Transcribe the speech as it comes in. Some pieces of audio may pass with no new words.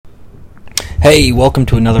Hey, welcome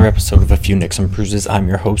to another episode of A Few Nicks and Bruises. I'm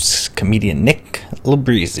your host, comedian Nick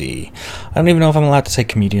Labreezy. I don't even know if I'm allowed to say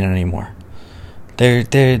comedian anymore.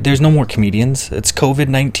 There's no more comedians. It's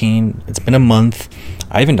COVID-19. It's been a month.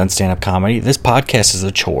 I haven't done stand-up comedy. This podcast is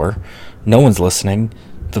a chore. No one's listening.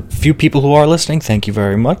 The few people who are listening, thank you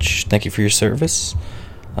very much. Thank you for your service.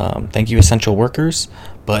 Thank you, essential workers.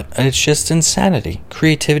 But it's just insanity.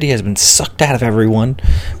 Creativity has been sucked out of everyone.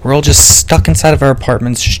 We're all just stuck inside of our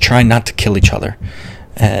apartments, just trying not to kill each other.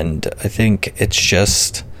 And I think it's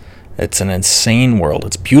an insane world.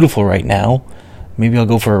 It's beautiful right now. Maybe I'll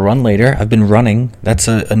go for a run later. I've been running. That's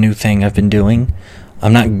a new thing I've been doing.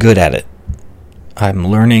 I'm not good at it. I'm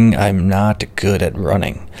learning. I'm not good at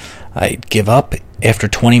running. I give up after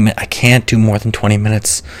 20 minutes. I can't do more than 20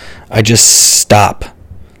 minutes. I just stop.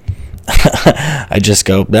 I just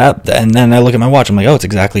go, and then I look at my watch. I'm like, oh, it's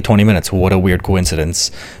exactly 20 minutes. What a weird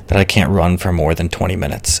coincidence that I can't run for more than 20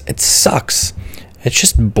 minutes. It sucks. It's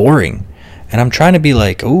just boring. And I'm trying to be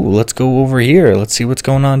like, oh, let's go over here. Let's see what's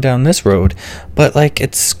going on down this road. But, like,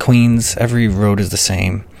 it's Queens. Every road is the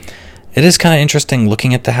same. It is kind of interesting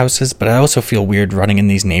looking at the houses, but I also feel weird running in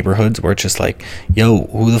these neighborhoods where it's just like, yo,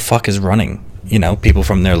 who the fuck is running? You know, people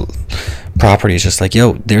from their properties just like,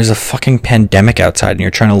 yo, there's a fucking pandemic outside and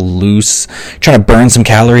you're trying to burn some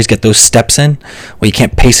calories, get those steps in. Well, you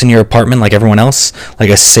can't pace in your apartment like everyone else, like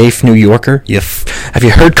a safe New Yorker. Have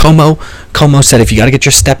you heard Como? Como said if you got to get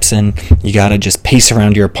your steps in, you got to just pace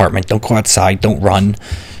around your apartment. Don't go outside. Don't run.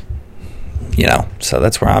 You know, so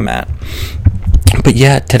that's where I'm at. But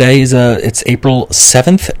yeah, today is it's April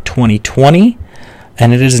 7th, 2020,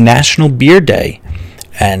 and it is National Beer Day.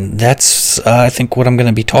 And that's, I think, what I'm going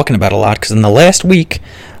to be talking about a lot, because in the last week,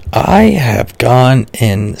 I have gone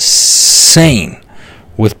insane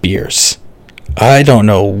with beers. I don't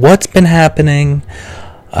know what's been happening.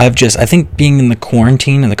 I think being in the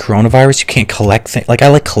quarantine and the coronavirus, you can't collect things. Like, I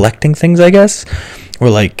like collecting things, I guess, or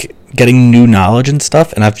like getting new knowledge and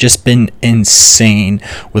stuff, and I've just been insane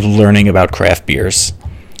with learning about craft beers.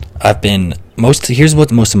 Here's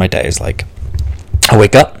what most of my day is like. I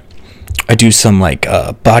wake up. I do some like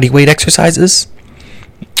body weight exercises.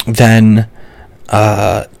 Then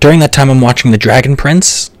during that time I'm watching The Dragon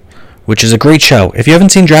Prince, which is a great show. If you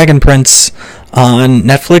haven't seen Dragon Prince on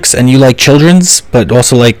Netflix and you like children's but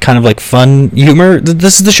also like kind of like fun humor,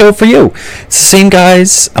 this is the show for you. It's the same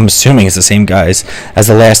guys, I'm assuming it's the same guys as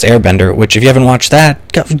The Last Airbender, which if you haven't watched that,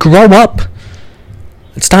 grow up.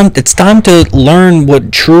 It's time to learn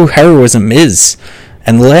what true heroism is.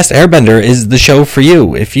 And The Last Airbender is the show for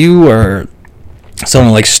you. If you are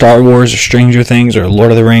someone like Star Wars or Stranger Things or Lord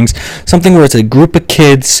of the Rings, something where it's a group of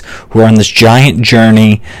kids who are on this giant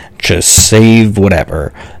journey to save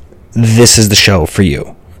whatever, this is the show for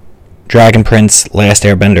you. Dragon Prince, Last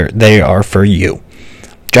Airbender, they are for you.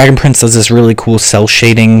 Dragon Prince does this really cool cell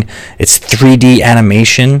shading. It's 3D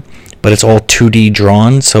animation, but it's all 2D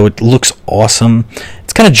drawn, so it looks awesome.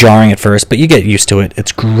 It's kind of jarring at first, but you get used to it.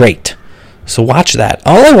 It's great. So watch that.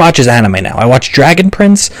 All I watch is anime now. I watch Dragon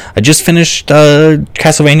Prince. I just finished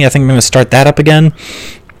Castlevania. I think I'm going to start that up again.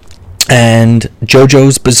 And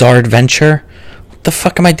JoJo's Bizarre Adventure. What the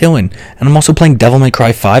fuck am I doing? And I'm also playing Devil May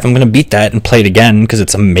Cry 5. I'm going to beat that and play it again because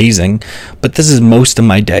it's amazing. But this is most of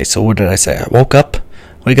my day. So what did I say? I wake up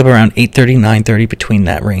around 8:30, 9:30, between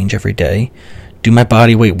that range every day. Do my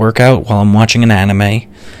body weight workout while I'm watching an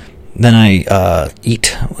anime. Then I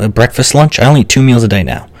eat breakfast, lunch. I only eat 2 meals a day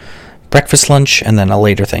now. Breakfast, lunch, and then a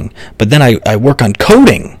later thing. But then I work on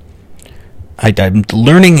coding.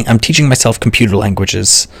 I'm teaching myself computer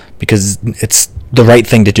languages because it's the right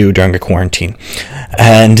thing to do during a quarantine.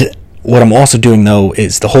 And what I'm also doing, though,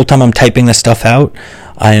 is the whole time I'm typing this stuff out,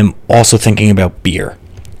 I am also thinking about beer.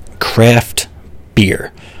 Craft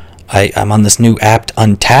beer. I'm on this new app,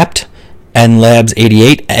 Untapped,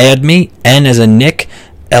 NLabs88, add me, N as in Nick,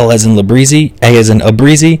 L as in Labreezy, A as in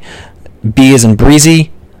Abreezy, B as in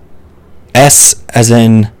Breezy, S as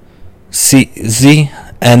in Z,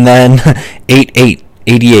 and then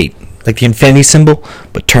 88, like the infinity symbol,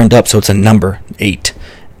 but turned up so it's a number, 8.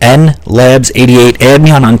 N Labs 88, add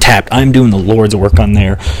me on Untapped. I'm doing the Lord's work on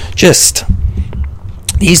there. Just,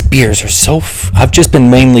 these beers are so, I've just been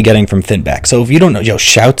mainly getting from Finback. So if you don't know,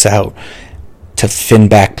 shouts out to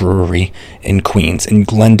Finback Brewery in Queens, in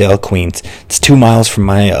Glendale, Queens. It's 2 miles from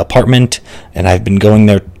my apartment, and I've been going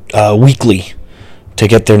there weekly to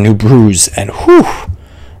get their new brews, and whew,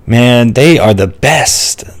 man, they are the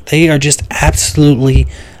best. They are just absolutely,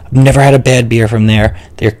 I've never had a bad beer from there.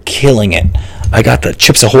 They're killing it. I got the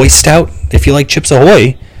Chips Ahoy Stout. If you like Chips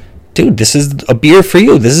Ahoy, dude, this is a beer for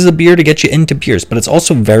you. This is a beer to get you into beers, but it's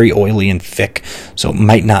also very oily and thick. So it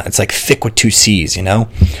might not, it's like thick with 2 C's, you know?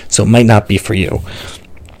 So it might not be for you.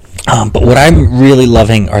 But what I'm really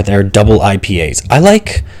loving are their double IPAs. I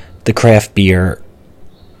like the craft beer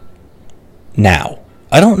now.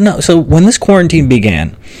 I don't know. So when this quarantine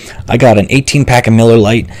began, I got an 18-pack of Miller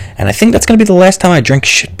Lite, and I think that's going to be the last time I drink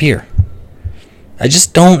shit beer. I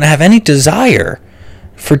just don't have any desire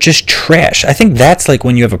for just trash. I think that's like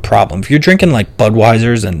when you have a problem. If you're drinking like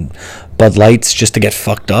Budweisers and Bud Lights just to get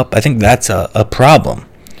fucked up, I think that's a problem.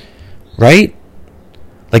 Right?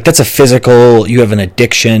 Like, that's a physical, you have an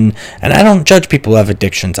addiction, and I don't judge people who have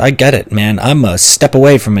addictions. I get it, man. I'm a step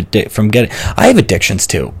away from getting... I have addictions,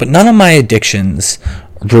 too, but none of my addictions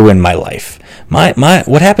ruin my life.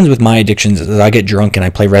 What happens with my addictions is I get drunk and I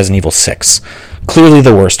play Resident Evil 6. Clearly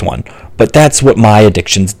the worst one, but that's what my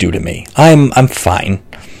addictions do to me. I'm fine.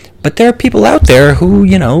 But there are people out there who,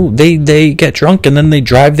 you know, they get drunk and then they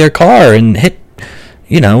drive their car and hit,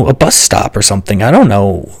 you know, a bus stop or something. I don't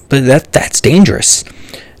know, but that's dangerous.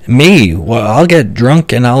 Me, well, I'll get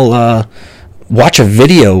drunk and I'll watch a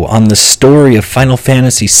video on the story of Final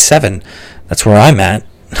Fantasy VII. That's where I'm at.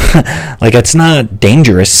 Like, it's not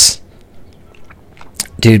dangerous.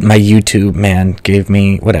 Dude, my YouTube, man, gave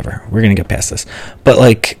me... Whatever, we're going to get past this. But,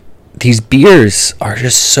 like, these beers are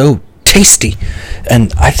just so tasty.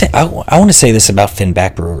 And I think I want to say this about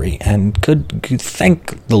Finback Brewery, and could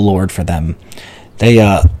thank the Lord for them. They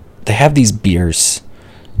have these beers...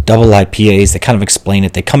 double IPAs. They kind of explain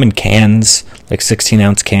it. They come in cans, like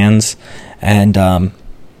 16-ounce cans, and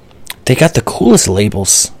they got the coolest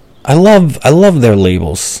labels. I love their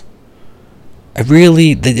labels. I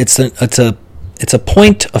really, it's a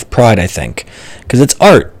point of pride, I think, because it's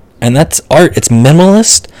art, and that's art. It's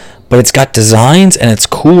minimalist, but it's got designs, and it's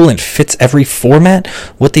cool, and it fits every format.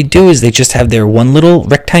 What they do is they just have their one little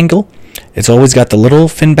rectangle. It's always got the little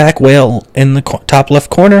Finback whale in the top left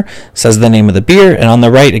corner, says the name of the beer, and on the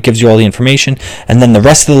right it gives you all the information, and then the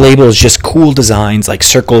rest of the label is just cool designs, like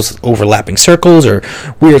circles, overlapping circles, or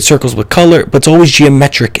weird circles with color, but it's always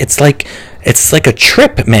geometric. It's like a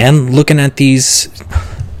trip, man, looking at these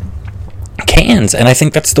cans, and I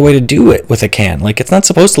think that's the way to do it with a can. Like, it's not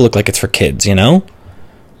supposed to look like it's for kids, you know?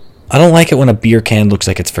 I don't like it when a beer can looks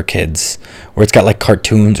like it's for kids, where it's got like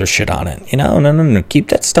cartoons or shit on it. You know, no. Keep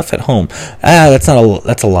that stuff at home. That's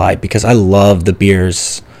a lie, because I love the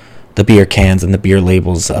beer cans and the beer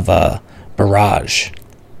labels of Barrage.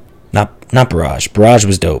 Not Barrage. Barrage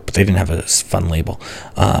was dope, but they didn't have a fun label.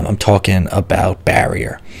 I'm talking about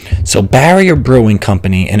Barrier. So Barrier Brewing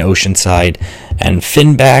Company in Oceanside and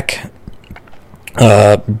Finback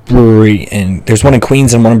Brewery, and there's one in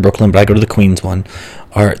Queens and one in Brooklyn, but I go to the Queens one.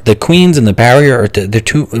 Are the Queens and the Barrier are they're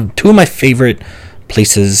two of my favorite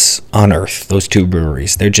places on earth. Those two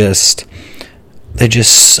breweries, they're just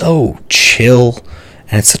so chill,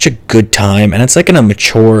 and it's such a good time, and it's like in a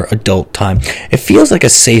mature adult time. It feels like a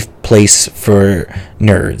safe place for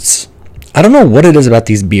nerds. I don't know what it is about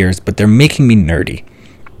these beers, but they're making me nerdy.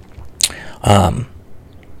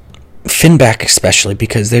 Finback especially,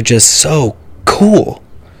 because they're just so cool.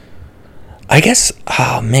 I guess,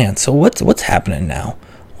 oh man, so what's happening now?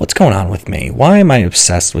 What's going on with me? Why am I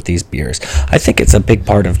obsessed with these beers? I think it's a big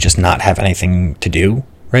part of just not having anything to do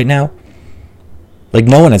right now. Like,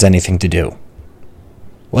 no one has anything to do.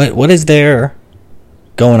 What is there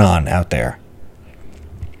going on out there?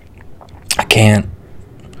 I can't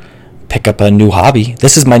pick up a new hobby.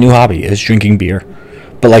 This is my new hobby, is drinking beer.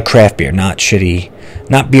 But like craft beer, not shitty,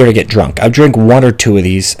 not beer to get drunk. I'll drink 1 or 2 of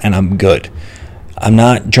these and I'm good. I'm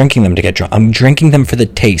not drinking them to get drunk. I'm drinking them for the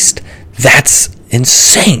taste. That's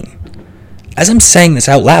insane. As I'm saying this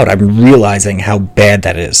out loud, I'm realizing how bad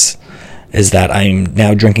that is. Is that I'm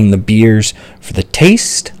now drinking the beers for the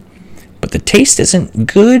taste, but the taste isn't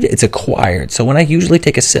good. It's acquired. So when I usually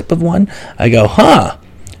take a sip of one, I go, huh.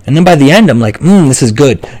 And then by the end, I'm like, this is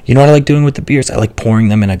good. You know what I like doing with the beers? I like pouring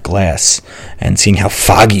them in a glass and seeing how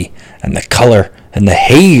foggy and the color and the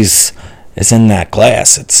haze is in that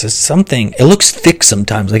glass. It's something. It looks thick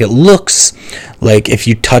sometimes. Like, it looks like if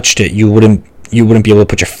you touched it, you wouldn't be able to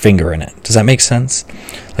put your finger in it. Does that make sense?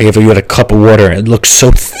 Like, if you had a cup of water, it looks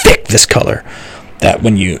so thick, this color, that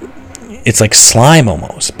it's like slime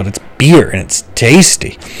almost, but it's beer and it's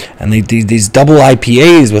tasty. And they do these double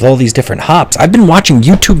IPAs with all these different hops. I've been watching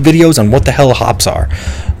YouTube videos on what the hell hops are.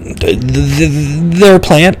 They're a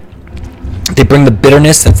plant. They bring the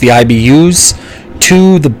bitterness, that's the IBUs,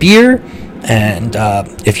 to the beer. And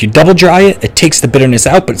if you double dry it, it takes the bitterness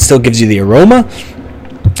out, but it still gives you the aroma.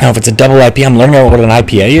 Now, if it's a double IPA, I'm learning what an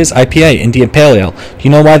IPA is. IPA, Indian Pale Ale. Do you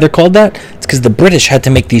know why they're called that? It's because the British had to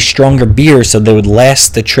make these stronger beers so they would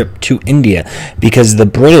last the trip to India, because the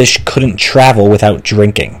British couldn't travel without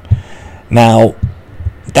drinking. Now,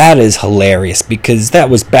 that is hilarious, because that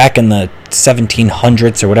was back in the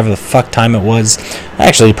 1700s or whatever the fuck time it was.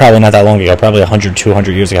 Actually, probably not that long ago, probably 100,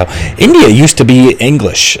 200 years ago. India used to be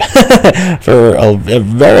English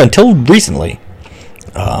until recently.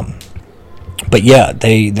 But yeah,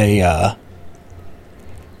 they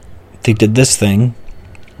did this thing.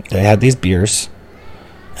 They had these beers,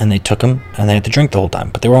 and they took them, and they had to drink the whole time.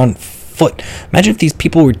 But they were on foot. Imagine if these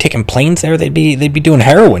people were taking planes there; they'd be doing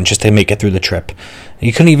heroin just to make it through the trip.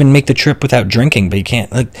 You couldn't even make the trip without drinking, but you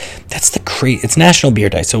can't. Like, that's it's National Beer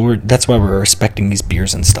Day, so that's why we're respecting these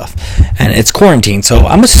beers and stuff. And it's quarantine, so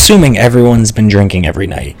I'm assuming everyone's been drinking every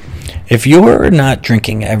night. If you're not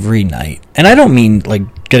drinking every night, and I don't mean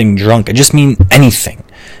like getting drunk, I just mean anything.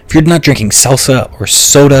 If you're not drinking salsa or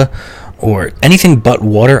soda or anything but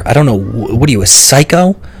water, I don't know, what are you, a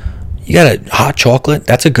psycho? You got a hot chocolate,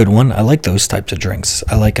 that's a good one. I like those types of drinks.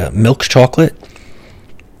 I like a milk chocolate.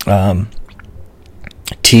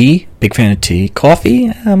 Tea, big fan of tea.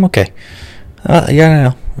 Coffee, I'm okay. Yeah, I don't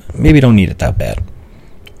know. Maybe don't need it that bad.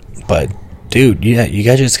 But, dude, yeah, you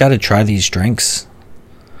guys just got to try these drinks.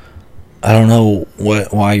 I don't know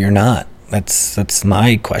why you're not. That's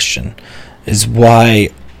my question. Is why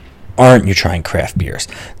aren't you trying craft beers?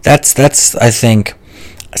 That's I think.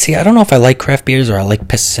 See, I don't know if I like craft beers or I like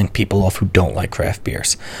pissing people off who don't like craft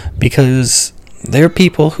beers, because there are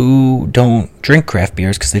people who don't drink craft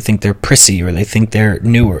beers because they think they're prissy or they think they're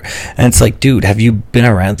newer. And it's like, dude, have you been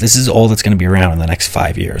around? This is all that's going to be around in the next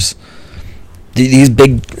 5 years. These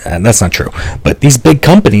big, that's not true, but these big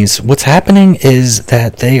companies, what's happening is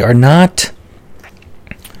that they are not,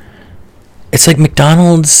 it's like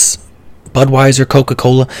McDonald's, Budweiser,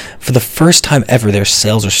 Coca-Cola, for the first time ever, their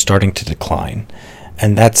sales are starting to decline.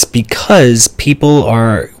 And that's because people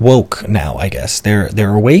are woke now, I guess.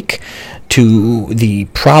 They're awake to the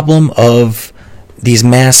problem of these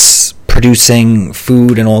mass producing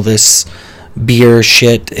food and all this beer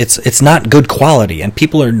shit. It's not good quality, and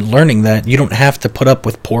people are learning that you don't have to put up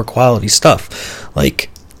with poor quality stuff. Like,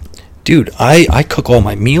 dude, I cook all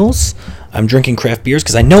my meals. I'm drinking craft beers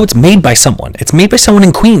because I know it's made by someone. It's made by someone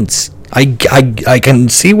in Queens. I can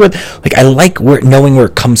see where, like, I like knowing where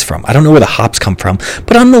it comes from. I don't know where the hops come from,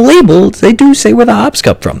 but on the label they do say where the hops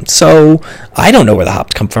come from. So I don't know where the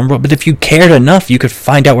hops come from, but if you cared enough, you could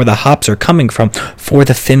find out where the hops are coming from for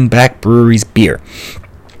the Finback Brewery's beer.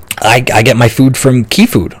 I get my food from Key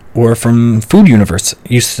Food or from Food Universe,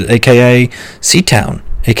 aka Seatown,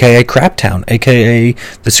 aka Crap Town, aka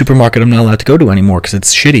the supermarket I'm not allowed to go to anymore because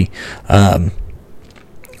it's shitty.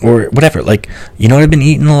 Or whatever, like, you know what I've been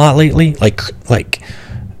eating a lot lately? Like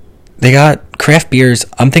they got craft beers.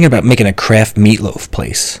 I'm thinking about making a Craft Meatloaf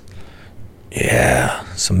place. Yeah,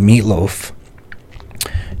 some meatloaf.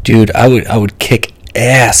 Dude, I would kick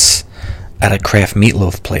ass at a Craft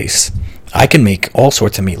Meatloaf place. I can make all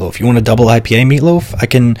sorts of meatloaf. You want a double IPA meatloaf? I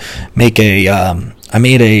can make I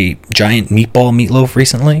made a giant meatball meatloaf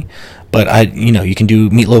recently. But you can do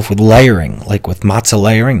meatloaf with layering, like with matzo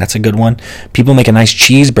layering. That's a good one. People make a nice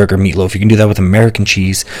cheeseburger meatloaf. You can do that with American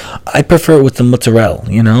cheese. I prefer it with the mozzarella.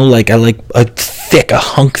 Like I like a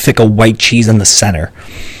hunk thick of white cheese in the center.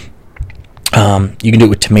 You can do it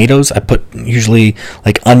with tomatoes. I put usually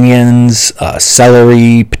like onions,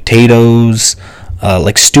 celery, potatoes,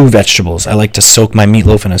 like stew vegetables. I like to soak my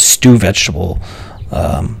meatloaf in a stew vegetable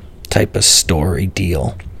type of story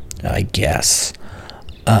deal, I guess.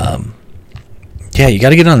 Yeah, you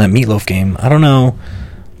gotta get on that meatloaf game. I don't know.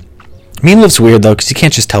 Meatloaf's weird, though, because you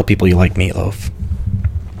can't just tell people you like meatloaf.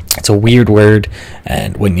 It's a weird word,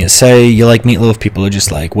 and when you say you like meatloaf, people are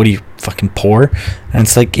just like, what are you, fucking poor? And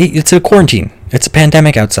it's like, it's a quarantine. It's a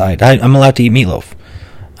pandemic outside. I'm allowed to eat meatloaf.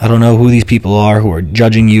 I don't know who these people are who are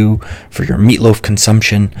judging you for your meatloaf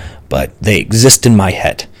consumption, but they exist in my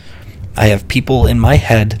head. I have people in my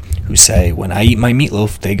head who say, when I eat my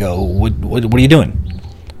meatloaf, they go, what are you doing?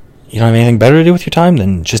 You don't have anything better to do with your time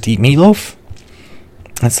than just eat meatloaf?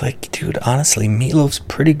 And it's like, dude, honestly, meatloaf's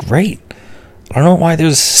pretty great. I don't know why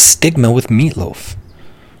there's a stigma with meatloaf.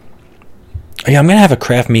 Yeah, I'm going to have a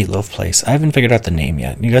Craft Meatloaf place. I haven't figured out the name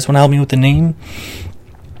yet. You guys want to help me with the name?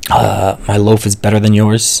 My loaf is better than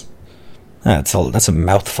yours. That's a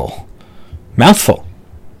mouthful. Mouthful.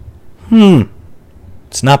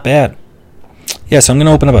 It's not bad. Yeah, so I'm going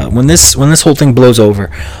to open up when this whole thing blows over,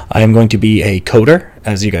 I am going to be a coder,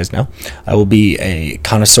 as you guys know. I will be a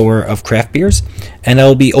connoisseur of craft beers, and I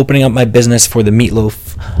will be opening up my business for the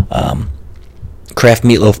meatloaf, Craft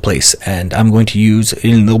Meatloaf place, and I'm going to use,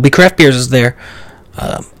 there'll be craft beers there.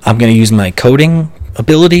 I'm going to use my coding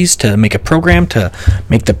abilities to make a program to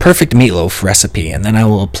make the perfect meatloaf recipe, and then I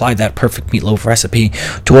will apply that perfect meatloaf recipe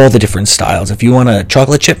to all the different styles. If you want a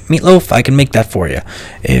chocolate chip meatloaf, I can make that for you.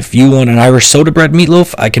 If you want an Irish soda bread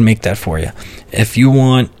meatloaf, I can make that for you. If you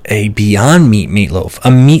want a Beyond Meat meatloaf,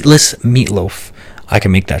 a meatless meatloaf, I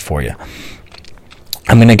can make that for you.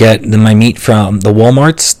 I'm going to get my meat from the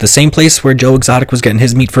Walmarts, the same place where Joe Exotic was getting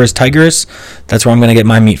his meat for his tigers. That's where I'm going to get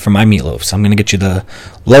my meat for my meatloafs. I'm going to get you the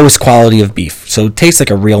lowest quality of beef, so it tastes like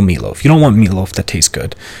a real meatloaf. You don't want meatloaf that tastes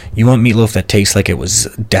good. You want meatloaf that tastes like it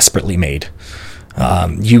was desperately made.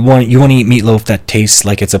 You want to eat meatloaf that tastes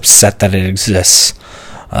like it's upset that it exists.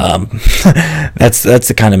 That's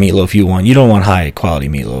the kind of meatloaf you want. You don't want high quality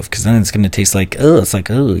meatloaf, because then it's going to taste like,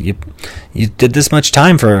 you did this much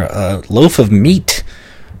time for a loaf of meat.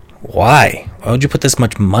 Why would you put this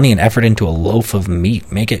much money and effort into a loaf of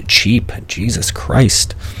meat? Make it cheap. Jesus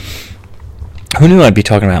Christ. Who knew I'd be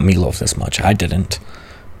talking about meatloaf this much? I didn't.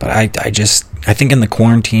 But I think in the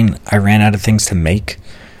quarantine, I ran out of things to make.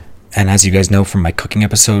 And as you guys know from my cooking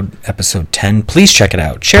episode 10, please check it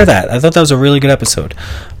out. Share that. I thought that was a really good episode.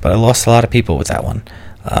 But I lost a lot of people with that one.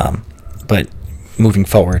 But moving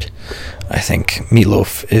forward, I think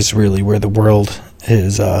meatloaf is really where the world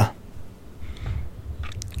is,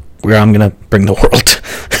 where I'm going to bring the world.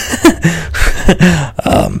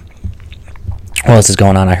 What else is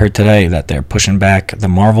going on? I heard today that they're pushing back the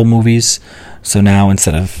Marvel movies. So now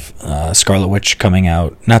instead of Scarlet Witch coming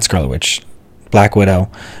out, not Scarlet Witch, Black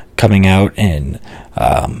Widow coming out in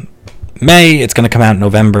May, it's going to come out in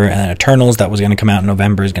November, and Eternals, that was going to come out in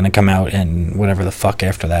November, is going to come out in whatever the fuck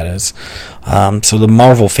after that is. So the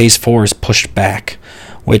Marvel Phase 4 is pushed back,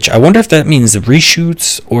 which I wonder if that means the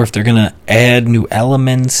reshoots or if they're going to add new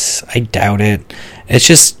elements. I doubt it. It's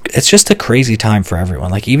just a crazy time for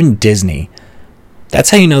everyone. Like, even Disney.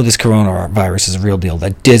 That's how you know this coronavirus is a real deal,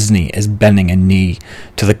 that Disney is bending a knee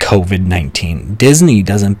to the COVID-19. Disney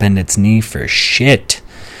doesn't bend its knee for shit.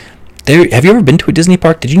 Have you ever been to a Disney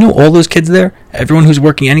park? Did you know all those kids there? Everyone who's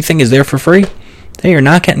working anything is there for free? They are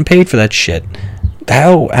not getting paid for that shit.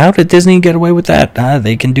 How did Disney get away with that?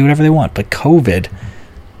 They can do whatever they want. But COVID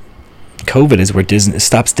is where Disney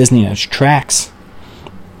stops Disney in its tracks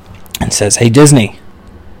and says, "Hey, Disney,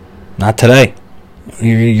 not today.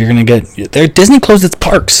 You're gonna get there." Disney closed its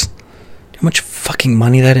parks. Do you know how much fucking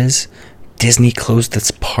money that is? Disney closed its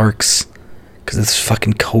parks because it's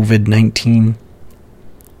fucking COVID-19.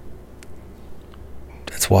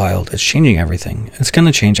 It's wild. It's changing everything. It's going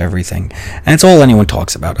to change everything. And it's all anyone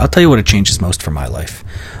talks about. I'll tell you what it changes most for my life.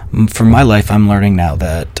 For my life, I'm learning now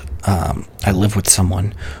that I live with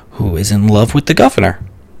someone who is in love with the governor,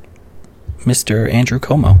 Mr. Andrew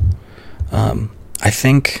Cuomo. I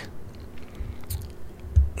think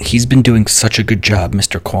he's been doing such a good job,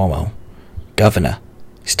 Mr. Cuomo. Governor.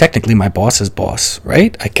 He's technically my boss's boss,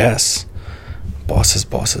 right? I guess. Boss's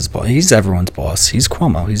boss. He's everyone's boss. He's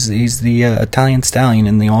Cuomo. He's the Italian stallion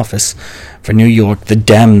in the office for New York, the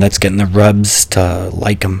Dem that's getting the rubs to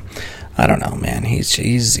like him. I don't know, man.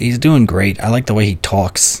 He's doing great. I like the way he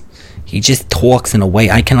talks. He just talks in a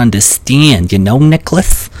way I can understand, you know,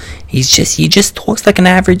 Nicholas? He just talks like an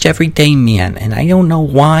average everyday man, and I don't know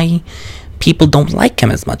why people don't like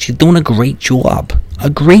him as much. He's doing a great job.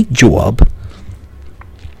 I'm glad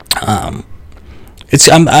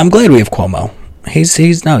we have Cuomo.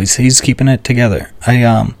 He's keeping it together.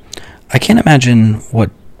 I can't imagine what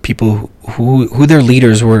people who their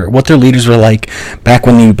leaders were, what their leaders were like back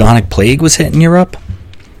when the bubonic plague was hitting Europe,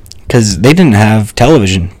 because they didn't have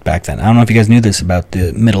television back then. I don't know if you guys knew this about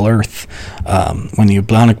the Middle Earth, when the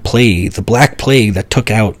bubonic plague, the Black Plague that took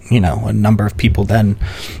out, you know, a number of people then,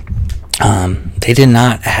 they did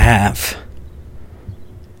not have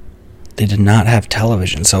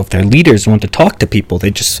television. So if their leaders wanted to talk to people, they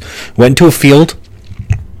just went to a field.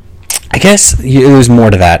 I guess it was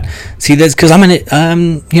more to that. See, that's because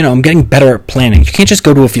I'm getting better at planning. You can't just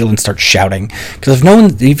go to a field and start shouting, because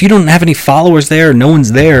if you don't have any followers there, no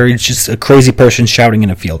one's there. It's just a crazy person shouting in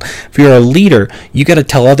a field. If you're a leader, you got to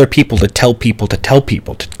tell other people to tell people that,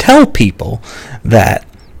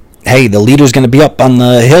 hey, the leader's going to be up on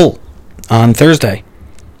the hill on Thursday.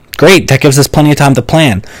 Great, that gives us plenty of time to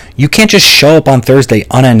plan. You can't just show up on Thursday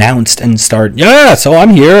unannounced and start, so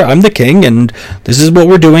I'm here, I'm the king, and this is what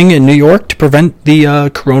we're doing in New York to prevent the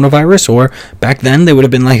coronavirus. Or back then, they would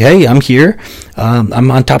have been like, hey, I'm here,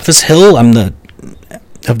 I'm on top of this hill, I'm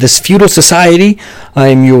of this feudal society,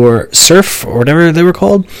 I'm your serf, or whatever they were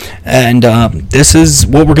called, and this is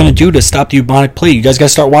what we're going to do to stop the bubonic plague. You guys got to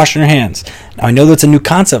start washing your hands. Now, I know that's a new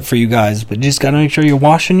concept for you guys, but you just got to make sure you're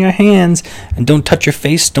washing your hands, and don't touch your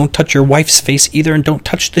face, don't touch your wife's face either, and don't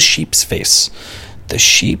touch the sheep's face. The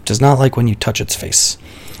sheep does not like when you touch its face.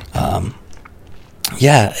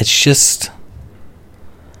 Yeah, it's just,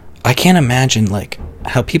 I can't imagine, like,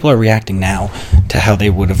 how people are reacting now to how they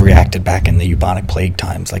would have reacted back in the bubonic plague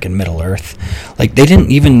times, like in Middle Earth. Like, they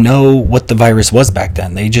didn't even know what the virus was back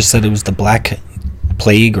then. They just said it was the Black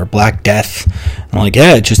Plague or Black Death. And I'm like,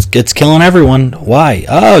 yeah, it's killing everyone. Why?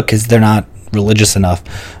 Oh, because they're not religious enough.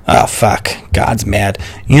 Oh, fuck. God's mad.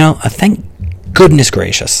 You know, I thank goodness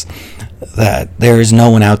gracious that there is no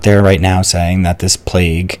one out there right now saying that this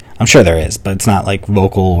plague, I'm sure there is, but it's not like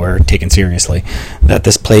vocal or taken seriously, that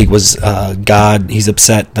this plague was God, he's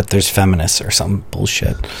upset that there's feminists or some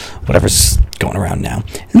bullshit, whatever's going around now.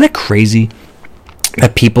 Isn't that crazy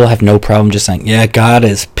that people have no problem just saying, yeah, God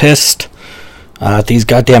is pissed at these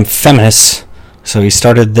goddamn feminists, so he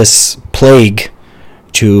started this plague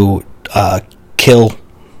to kill,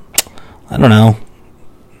 I don't know,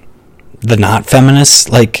 the not feminists?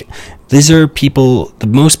 Like, these are people, the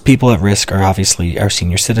most people at risk are obviously our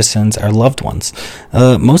senior citizens, our loved ones.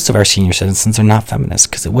 Most of our senior citizens are not feminists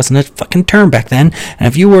because it wasn't a fucking term back then. And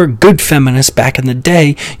if you were a good feminist back in the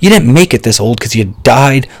day, you didn't make it this old because you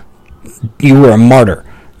died. You were a martyr.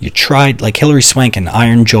 You tried, like Hilary Swank in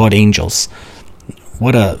Iron Jawed Angels.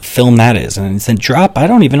 What a film that is. And it's a drop. I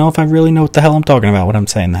don't even know if I really know what the hell I'm talking about when I'm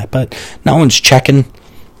saying that. But no one's checking,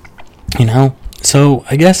 you know. So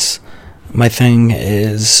I guess my thing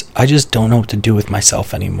is, I just don't know what to do with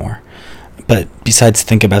myself anymore. But besides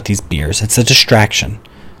think about these beers, it's a distraction.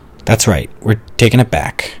 That's right, we're taking it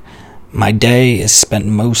back. My day is spent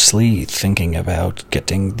mostly thinking about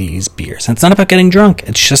getting these beers. And it's not about getting drunk,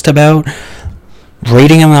 it's just about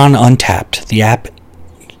rating them on Untappd, the app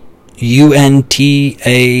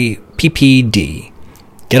UNTAPPD.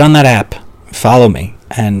 Get on that app, follow me,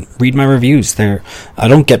 and read my reviews. I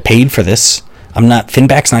don't get paid for this.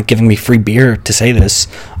 Finback's not giving me free beer to say this.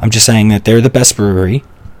 I'm just saying that they're the best brewery.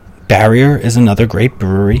 Barrier is another great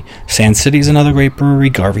brewery. Sand City is another great brewery.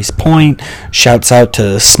 Garvey's Point. Shouts out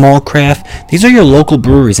to Small Craft. These are your local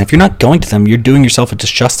breweries. And if you're not going to them, you're doing yourself a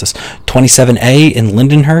disjustice. 27A in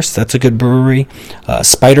Lindenhurst, that's a good brewery.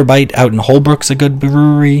 Spider Bite out in Holbrook's a good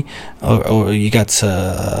brewery. Or you got,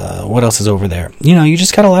 what else is over there? You know, you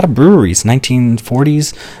just got a lot of breweries.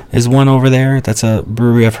 1940s is one over there. That's a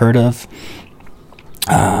brewery I've heard of.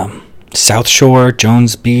 South Shore,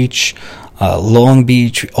 Jones Beach, Long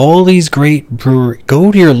Beach, all these great breweries.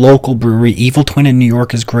 Go to your local brewery. Evil Twin in New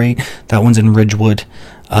York is great. That one's in Ridgewood.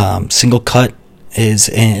 Single Cut is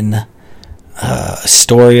in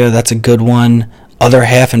Astoria. That's a good one. Other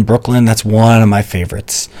Half in Brooklyn. That's one of my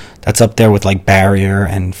favorites. That's up there with like Barrier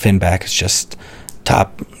and Finback. It's just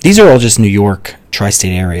top. These are all just New York,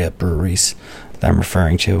 tri-state area breweries that I'm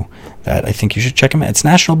referring to that I think you should check them out. It's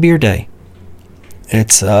National Beer Day.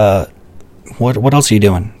 It's what else are you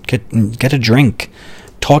doing? Get a drink.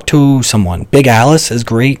 Talk to someone. Big Alice is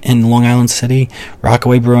great in Long Island City.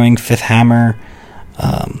 Rockaway Brewing, Fifth Hammer.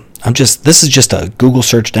 This is just a Google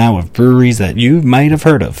search now of breweries that you might have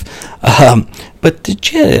heard of. But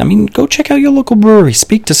go check out your local brewery.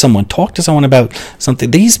 Speak to someone. Talk to someone about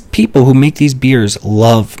something. These people who make these beers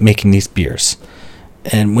love making these beers.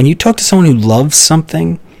 And when you talk to someone who loves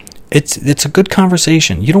something, it's a good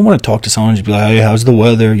conversation. You don't want to talk to someone and just be like, hey, how's the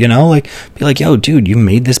weather? You know, like, be like, yo, dude, you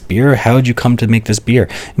made this beer? How did you come to make this beer?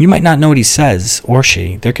 And you might not know what he says, or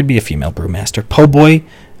she. There could be a female brewmaster. Po' Boy,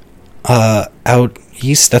 out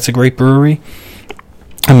east, that's a great brewery.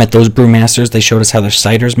 I met those brewmasters. They showed us how their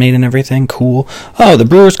cider's made and everything. Cool. Oh, the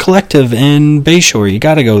Brewers Collective in Bayshore. You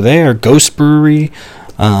got to go there. Ghost Brewery.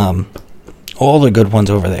 All the good ones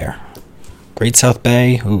over there. Great South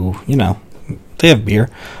Bay, who, you know, they have beer.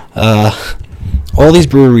 All these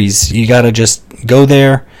breweries, you gotta just go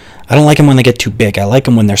there. I don't like them when they get too big. I like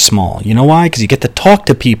them when they're small. You know why? Because you get to talk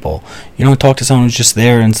to people. You don't talk to someone who's just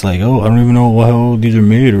there and it's like, oh, I don't even know how these are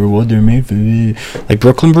made or what they're made for. Like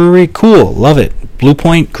Brooklyn Brewery, cool, love it. Blue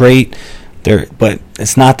Point, great. But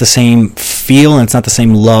it's not the same feel and it's not the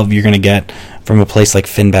same love you're gonna get from a place like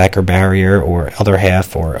Finback or Barrier or Other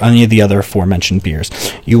Half or any of the other aforementioned beers.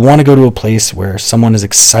 You want to go to a place where someone is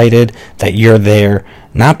excited that you're there,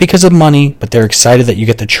 not because of money, but they're excited that you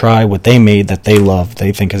get to try what they made that they love,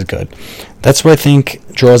 they think is good. That's what I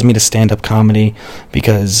think draws me to stand-up comedy,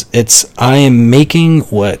 because I am making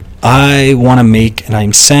what I want to make, and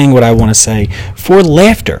I'm saying what I want to say for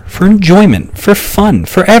laughter, for enjoyment, for fun,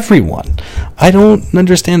 for everyone. I don't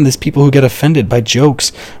understand these people who get offended by jokes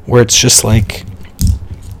where it's just like,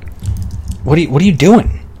 what are you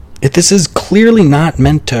doing? This is clearly not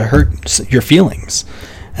meant to hurt your feelings.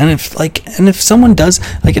 And if someone does,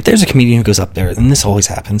 like, if there's a comedian who goes up there, and this always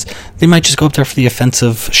happens, they might just go up there for the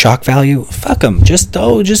offensive shock value. Fuck them. Just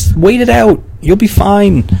wait it out. You'll be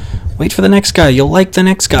fine. Wait for the next guy. You'll like the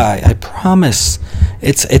next guy. I promise.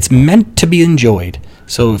 It's meant to be enjoyed.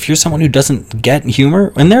 So if you're someone who doesn't get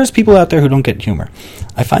humor, and there's people out there who don't get humor,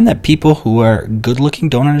 I find that people who are good looking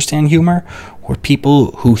don't understand humor, or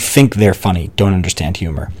people who think they're funny don't understand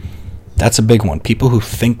humor. That's a big one. People who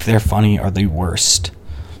think they're funny are the worst.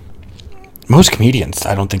 Most comedians,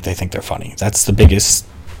 I don't think they think they're funny. That's the biggest.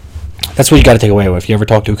 That's what you got to take away. If you ever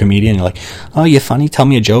talk to a comedian, you're like, "Oh, you funny? Tell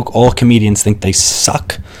me a joke." All comedians think they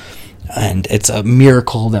suck, and it's a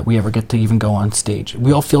miracle that we ever get to even go on stage.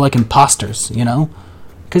 We all feel like imposters, you know.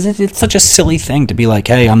 Because it's such a silly thing to be like,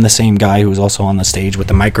 hey, I'm the same guy who's also on the stage with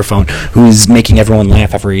the microphone, who's making everyone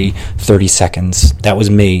laugh every 30 seconds. That was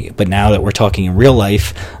me. But now that we're talking in real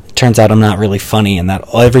life, it turns out I'm not really funny, and that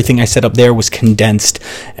everything I said up there was condensed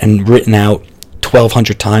and written out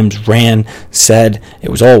 1,200 times, said. It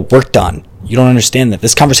was all worked on. You don't understand that.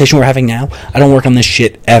 This conversation we're having now, I don't work on this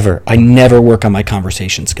shit ever. I never work on my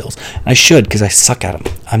conversation skills. And I should, because I suck at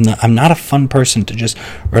them. I'm not a fun person to just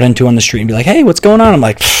run into on the street and be like, hey, what's going on? I'm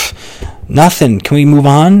like, nothing. Can we move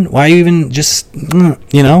on? Why even just,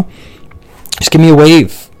 you know? Just give me a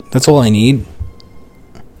wave. That's all I need.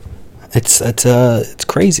 It's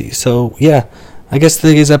crazy. So, yeah. I guess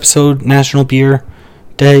today's episode, National Beer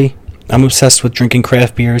Day. I'm obsessed with drinking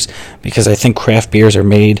craft beers because I think craft beers are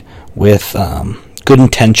made with good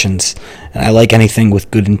intentions, and I like anything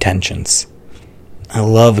with good intentions. I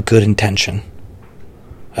love a good intention.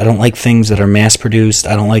 I don't like things that are mass-produced.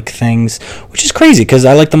 I don't like things, which is crazy because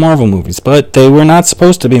I like the Marvel movies, but they were not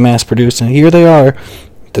supposed to be mass-produced, and here they are,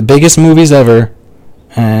 the biggest movies ever,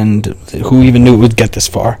 and who even knew it would get this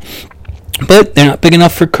far? But they're not big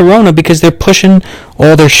enough for Corona because they're pushing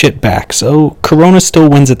all their shit back. So Corona still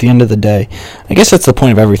wins at the end of the day. I guess that's the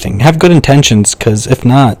point of everything. Have good intentions, because if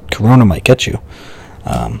not, Corona might get you.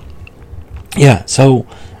 Yeah, so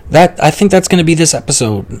I think that's going to be this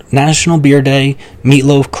episode. National Beer Day,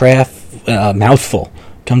 Meatloaf Craft, Mouthful.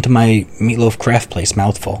 Come to my Meatloaf Craft place,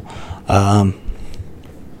 Mouthful.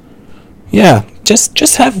 Yeah,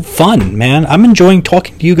 just have fun, man. I'm enjoying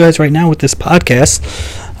talking to you guys right now with this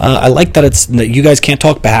podcast. I like that you guys can't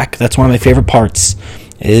talk back. That's one of my favorite parts,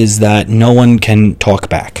 is that no one can talk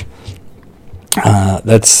back.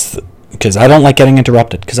 That's because I don't like getting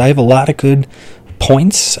interrupted, because I have a lot of good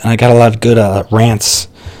points, and I got a lot of good rants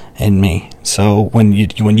in me. So when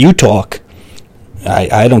you talk,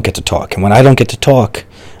 I don't get to talk, and when I don't get to talk,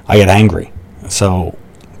 I get angry. So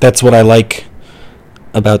that's what I like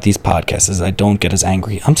about these podcasts, is I don't get as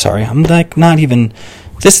angry. I'm sorry, I'm like not even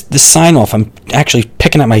this sign off. I'm actually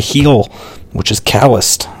picking at my heel, which is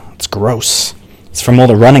calloused. It's gross. It's from all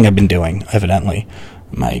the running I've been doing, evidently.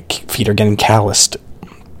 My feet are getting calloused.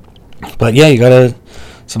 But yeah,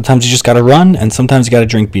 sometimes you just gotta run, and sometimes you gotta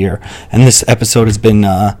drink beer. And this episode has been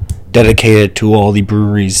dedicated to all the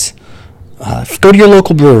breweries. Go to your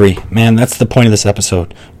local brewery, man. That's the point of this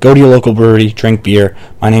episode. Go to your local brewery, drink beer.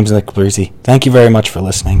 My name's Nick Breezy. Thank you very much for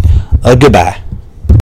listening. Goodbye.